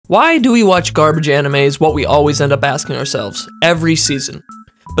Why do we watch garbage anime is what we always end up asking ourselves every season.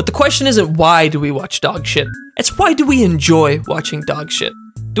 But the question isn't why do we watch dog shit, it's why do we enjoy watching dog shit?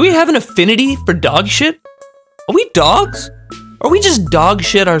 Do we have an affinity for dog shit? Are we dogs? Or are we just dog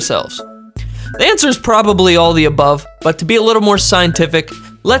shit ourselves? The answer is probably all the above, but to be a little more scientific,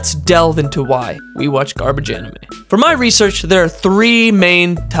 let's delve into why we watch garbage anime. For my research, there are 3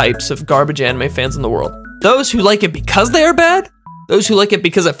 main types of garbage anime fans in the world. Those who like it because they are bad, those who like it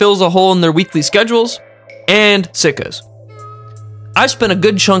because it fills a hole in their weekly schedules, and sickos. I've spent a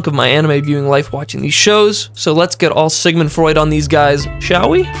good chunk of my anime viewing life watching these shows, so let's get all Sigmund Freud on these guys, shall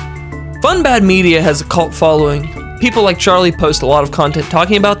we? Fun Bad Media has a cult following. People like Charlie post a lot of content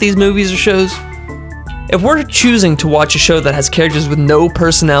talking about these movies or shows. If we're choosing to watch a show that has characters with no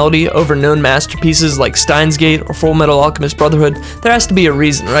personality over known masterpieces like Steins Gate or Full Metal Alchemist Brotherhood, there has to be a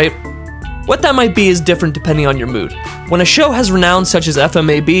reason, right? What that might be is different depending on your mood. When a show has renown such as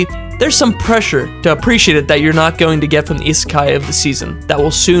FMAB, there's some pressure to appreciate it that you're not going to get from the isekai of the season that will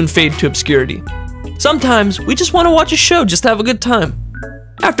soon fade to obscurity. Sometimes, we just want to watch a show just to have a good time.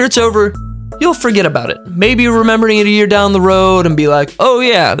 After it's over, you'll forget about it. Maybe remembering it a year down the road and be like, oh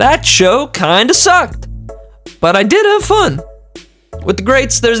yeah, that show kinda sucked. But I did have fun. With the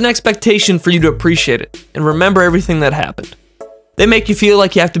greats, there's an expectation for you to appreciate it and remember everything that happened. They make you feel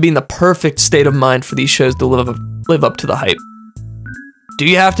like you have to be in the perfect state of mind for these shows to live up to the hype. Do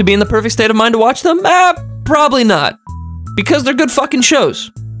you have to be in the perfect state of mind to watch them? Probably not. Because they're good fucking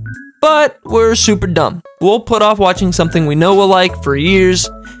shows. But we're super dumb. We'll put off watching something we know we'll like for years.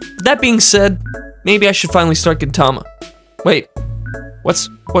 But that being said, maybe I should finally start Gintama. Wait, what's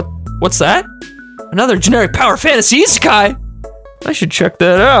that? Another generic power fantasy isekai? I should check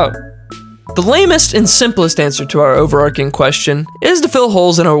that out. The lamest and simplest answer to our overarching question is to fill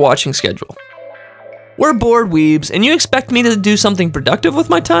holes in our watching schedule. We're bored weebs, and you expect me to do something productive with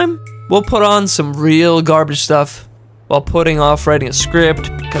my time? We'll put on some real garbage stuff while putting off writing a script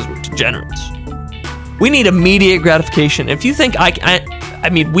because we're degenerates. We need immediate gratification. If you think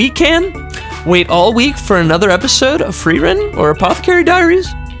we can wait all week for another episode of Freerun or Apothecary Diaries,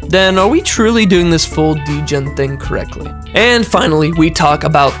 then are we truly doing this full degen thing correctly? And finally, we talk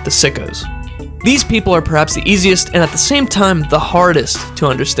about the sickos. These people are perhaps the easiest and at the same time the hardest to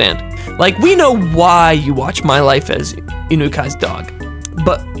understand. Like, we know why you watch My Life as Inukai's dog.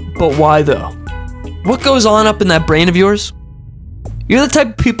 But why though? What goes on up in that brain of yours? You're the type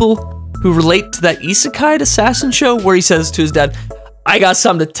of people who relate to that isekai assassin show where he says to his dad, I got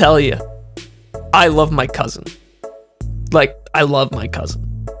something to tell you. I love my cousin. Like, I love my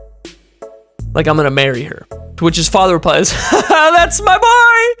cousin. Like, I'm gonna marry her. To which his father replies, that's my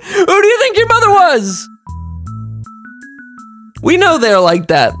boy! Who do you think your mother was? We know they're like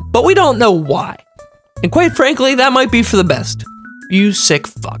that, but we don't know why. And quite frankly, that might be for the best. You sick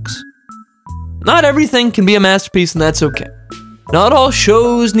fucks. Not everything can be a masterpiece, and that's okay. Not all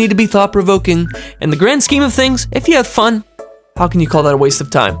shows need to be thought-provoking. In the grand scheme of things, if you have fun, how can you call that a waste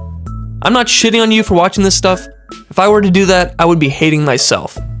of time? I'm not shitting on you for watching this stuff. If I were to do that, I would be hating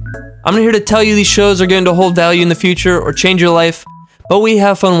myself. I'm not here to tell you these shows are going to hold value in the future or change your life, but we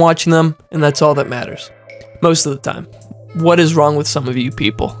have fun watching them, and that's all that matters. Most of the time. What is wrong with some of you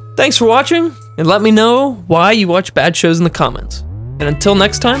people? Thanks for watching, and let me know why you watch bad shows in the comments. And until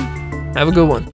next time, have a good one.